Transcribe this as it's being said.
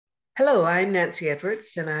Hello, I'm Nancy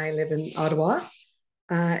Edwards, and I live in Ottawa.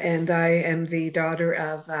 And I am the daughter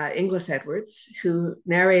of Inglis Edwards, who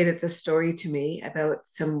narrated the story to me about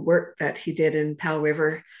some work that he did in Powell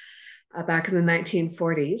River back in the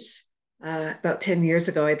 1940s. About 10 years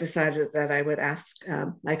ago, I decided that I would ask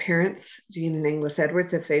my parents, Jean and Inglis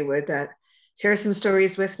Edwards, if they would share some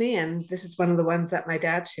stories with me. And this is one of the ones that my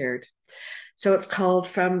dad shared. So it's called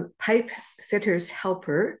From Pipefitters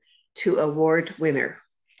Helper to Award Winner.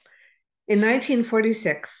 In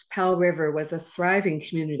 1946, Powell River was a thriving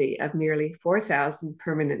community of nearly 4,000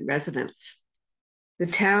 permanent residents. The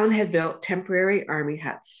town had built temporary army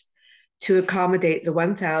huts to accommodate the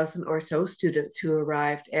 1,000 or so students who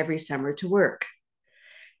arrived every summer to work.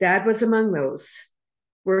 Dad was among those,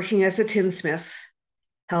 working as a tinsmith,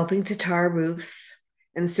 helping to tar roofs,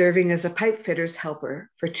 and serving as a pipe fitter's helper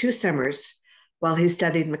for 2 summers while he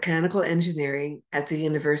studied mechanical engineering at the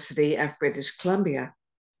University of British Columbia.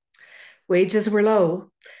 Wages were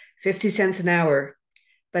low, 50 cents an hour,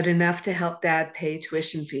 but enough to help Dad pay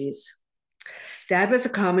tuition fees. Dad was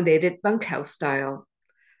accommodated bunkhouse style,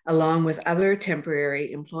 along with other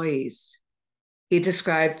temporary employees. He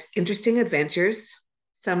described interesting adventures,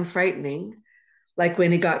 some frightening, like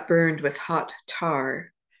when he got burned with hot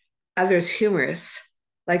tar, others humorous,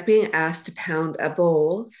 like being asked to pound a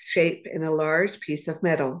bowl shaped in a large piece of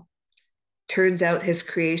metal. Turns out his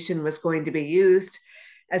creation was going to be used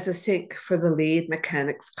as a sink for the lead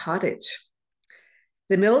mechanic's cottage.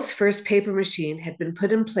 The mill's first paper machine had been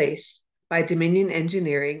put in place by Dominion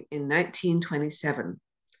Engineering in 1927.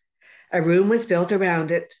 A room was built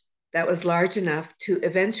around it that was large enough to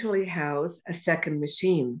eventually house a second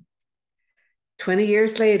machine. 20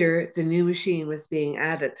 years later, the new machine was being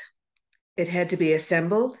added. It had to be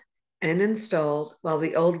assembled and installed while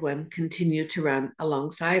the old one continued to run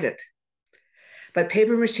alongside it. But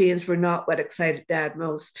paper machines were not what excited Dad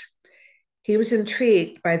most. He was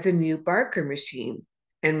intrigued by the new Barker machine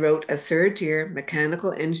and wrote a third-year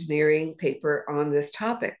mechanical engineering paper on this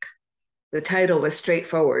topic. The title was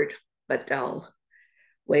straightforward but dull: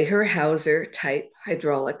 Weyerhaeuser Type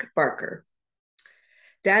Hydraulic Barker.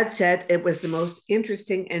 Dad said it was the most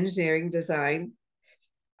interesting engineering design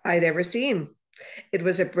I'd ever seen. It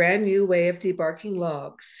was a brand new way of debarking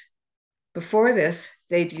logs. Before this,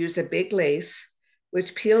 they'd use a big lathe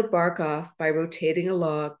which peeled bark off by rotating a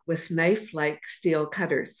log with knife-like steel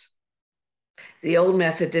cutters. The old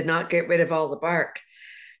method did not get rid of all the bark.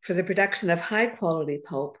 For the production of high-quality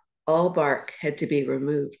pulp, all bark had to be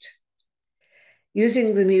removed.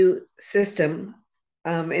 Using the new system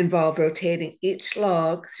involved rotating each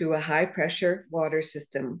log through a high-pressure water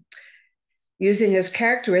system. Using his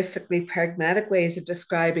characteristically pragmatic ways of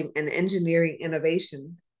describing an engineering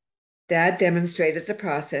innovation, Dad demonstrated the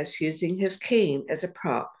process using his cane as a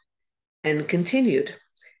prop and continued.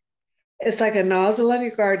 It's like a nozzle on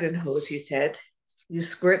your garden hose, he said. You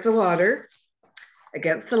squirt the water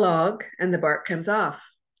against the log and the bark comes off.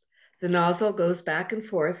 The nozzle goes back and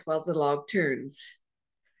forth while the log turns.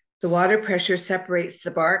 The water pressure separates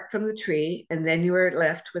the bark from the tree, and then you are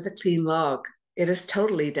left with a clean log. It is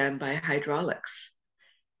totally done by hydraulics.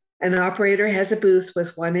 An operator has a booth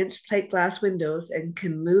with 1-inch plate glass windows and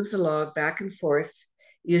can move the log back and forth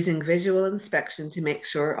using visual inspection to make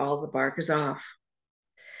sure all the bark is off.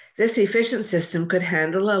 This efficient system could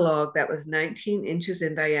handle a log that was 19 inches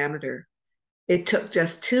in diameter. It took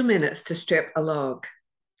just 2 minutes to strip a log.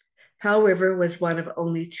 Powell River was one of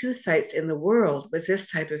only 2 sites in the world with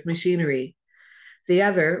this type of machinery. The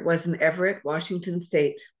other was in Everett, Washington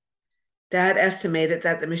State. Dad estimated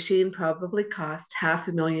that the machine probably cost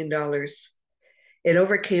 $500,000. It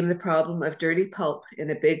overcame the problem of dirty pulp in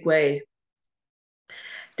a big way.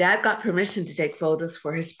 Dad got permission to take photos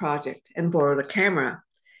for his project and borrowed a camera.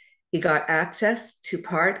 He got access to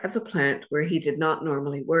part of the plant where he did not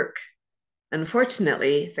normally work.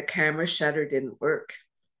 Unfortunately, the camera shutter didn't work.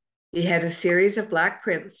 He had a series of black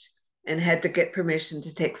prints and had to get permission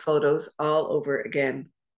to take photos all over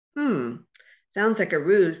again. Sounds like a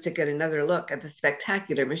ruse to get another look at the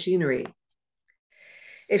spectacular machinery.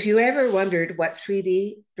 If you ever wondered what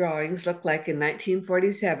 3D drawings looked like in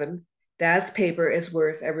 1947, Dad's paper is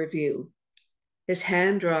worth a review. His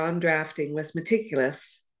hand-drawn drafting was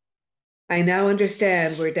meticulous. I now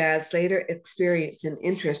understand where Dad's later experience and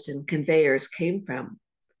interest in conveyors came from.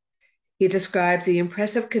 He described the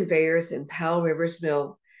impressive conveyors in Powell River's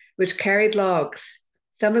mill, which carried logs,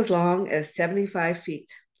 some as long as 75 feet,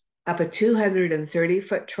 up a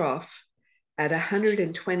 230-foot trough at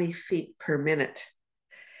 120 feet per minute.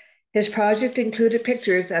 His project included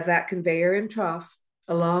pictures of that conveyor and trough,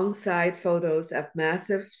 alongside photos of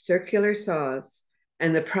massive circular saws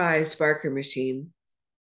and the prized Barker machine.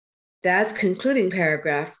 Dad's concluding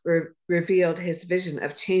paragraph revealed his vision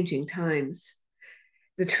of changing times.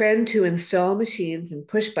 The trend to install machines and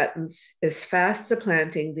push buttons is fast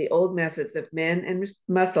supplanting the old methods of men and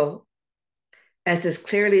muscle, as is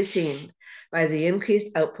clearly seen by the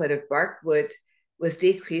increased output of bark wood with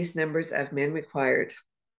decreased numbers of men required.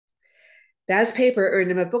 Dad's paper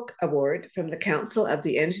earned him a book award from the Council of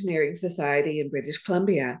the Engineering Society in British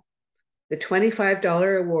Columbia. The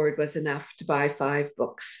 $25 award was enough to buy 5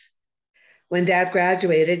 books. When Dad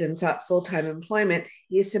graduated and sought full-time employment,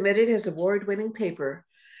 he submitted his award-winning paper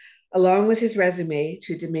along with his resume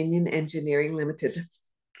to Dominion Engineering Limited.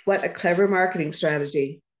 What a clever marketing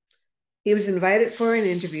strategy. He was invited for an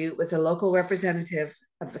interview with a local representative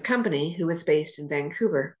of the company who was based in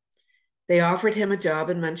Vancouver. They offered him a job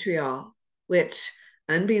in Montreal, which,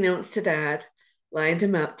 unbeknownst to Dad, lined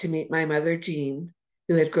him up to meet my mother, Jean,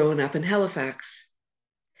 who had grown up in Halifax.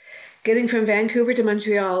 Getting from Vancouver to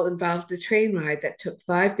Montreal involved a train ride that took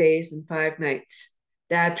 5 days and 5 nights.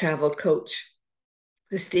 Dad traveled coach.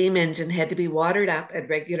 The steam engine had to be watered up at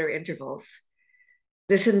regular intervals.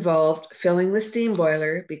 This involved filling the steam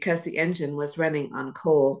boiler because the engine was running on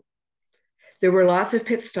coal. There were lots of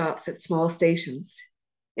pit stops at small stations.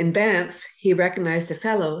 In Banff, he recognized a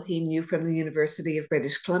fellow he knew from the University of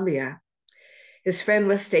British Columbia. His friend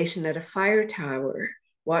was stationed at a fire tower,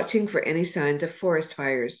 watching for any signs of forest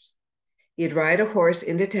fires. He'd ride a horse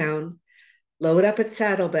into town, load up its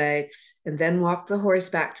saddlebags, and then walk the horse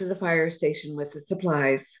back to the fire station with the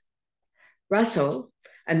supplies. Russell,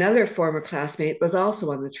 another former classmate, was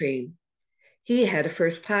also on the train. He had a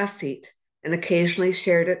first-class seat and occasionally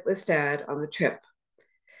shared it with Dad on the trip.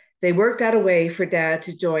 They worked out a way for Dad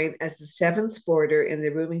to join as the 7th boarder in the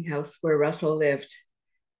rooming house where Russell lived.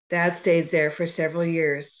 Dad stayed there for several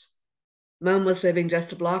years. Mum was living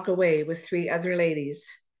just a block away with 3 other ladies.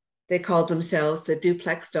 They called themselves the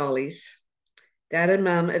Duplex Dollies. Dad and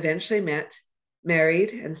Mum eventually met,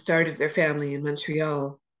 married, and started their family in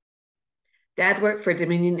Montreal. Dad worked for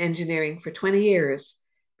Dominion Engineering for 20 years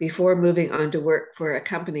before moving on to work for a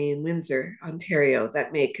company in Windsor, Ontario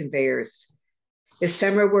that made conveyors. His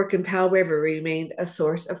summer work in Powell River remained a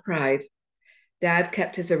source of pride. Dad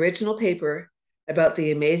kept his original paper about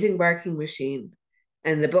the amazing barking machine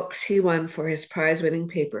and the books he won for his prize-winning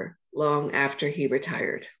paper long after he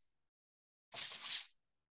retired.